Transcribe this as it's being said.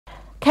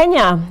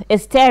Kenya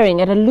is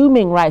staring at a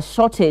looming rice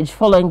shortage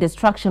following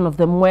destruction of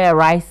the Mwea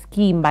rice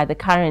scheme by the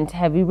current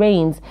heavy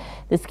rains.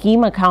 The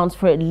scheme accounts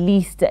for at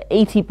least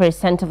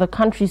 80% of the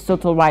country's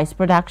total rice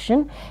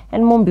production,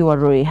 and Mwea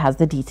Irrigation has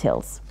the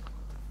details.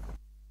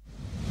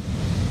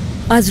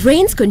 As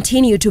rains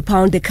continue to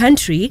pound the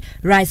country,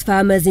 rice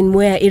farmers in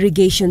Mwea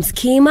Irrigation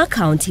Scheme are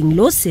counting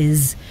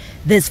losses.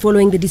 This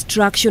following the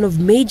destruction of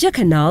major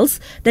canals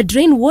that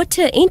drain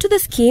water into the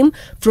scheme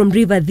from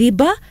River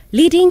Dhiba,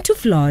 leading to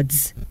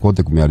floods.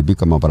 Kote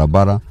kumeharibika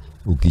mabarabara,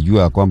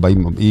 ukijua kwamba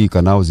hii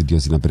canals ndio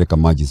zinapeleka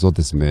maji,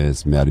 zote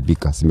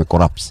zimeharibika,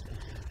 zimecollapse.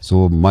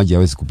 So maji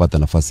hawezi kupata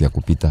nafasi ya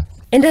kupita.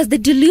 And as the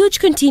deluge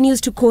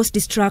continues to cause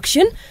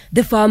destruction,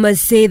 the farmers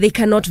say they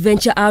cannot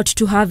venture out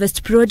to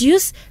harvest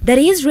produce that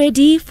is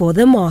ready for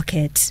the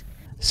market.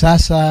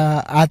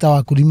 Sasa hata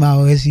wakulima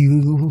hawezi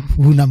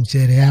vuna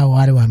mchere yao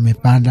wale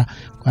wamepanda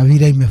kwa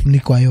vile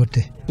imefunikwa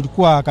yote.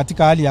 Tulikuwa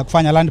katika hali ya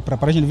kufanya land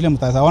preparation vile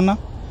mtazaona,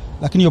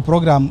 lakini hiyo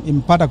program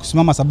imepata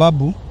kusimama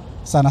sababu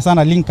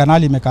sana link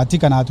kanali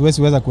imekatika na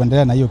hatuwezi weza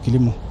kuendelea na hiyo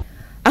kilimo.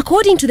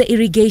 According to the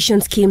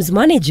irrigation scheme's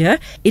manager,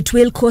 it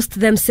will cost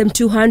them some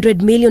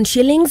 200 million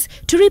shillings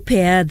to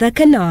repair the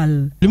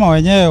canal. Lima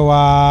wenyewe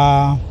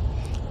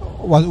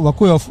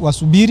wakuwe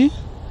wasubiri,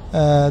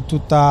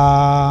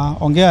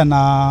 tutaongea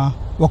na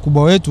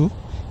wakubwa wetu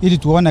ili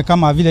tuone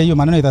kama vile hiyo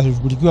maneno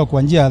itashughulikiwa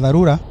kwa njia ya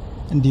dharura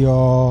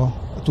ndio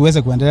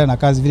tuweze kuendelea na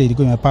kazi vile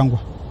ilikuwa imepangwa.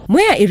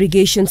 Mwea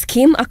Irrigation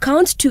Scheme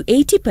accounts to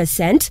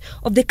 80%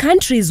 of the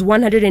country's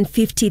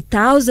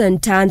 150,000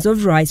 tons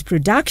of rice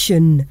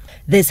production.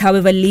 This,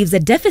 however, leaves a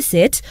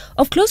deficit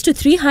of close to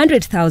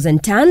 300,000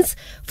 tons,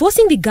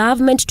 forcing the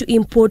government to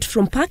import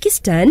from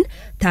Pakistan,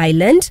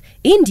 Thailand,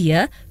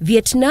 India,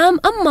 Vietnam,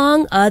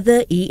 among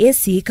other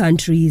EAC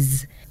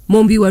countries.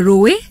 Mwea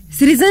Irrigation,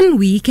 Citizen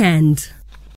Weekend.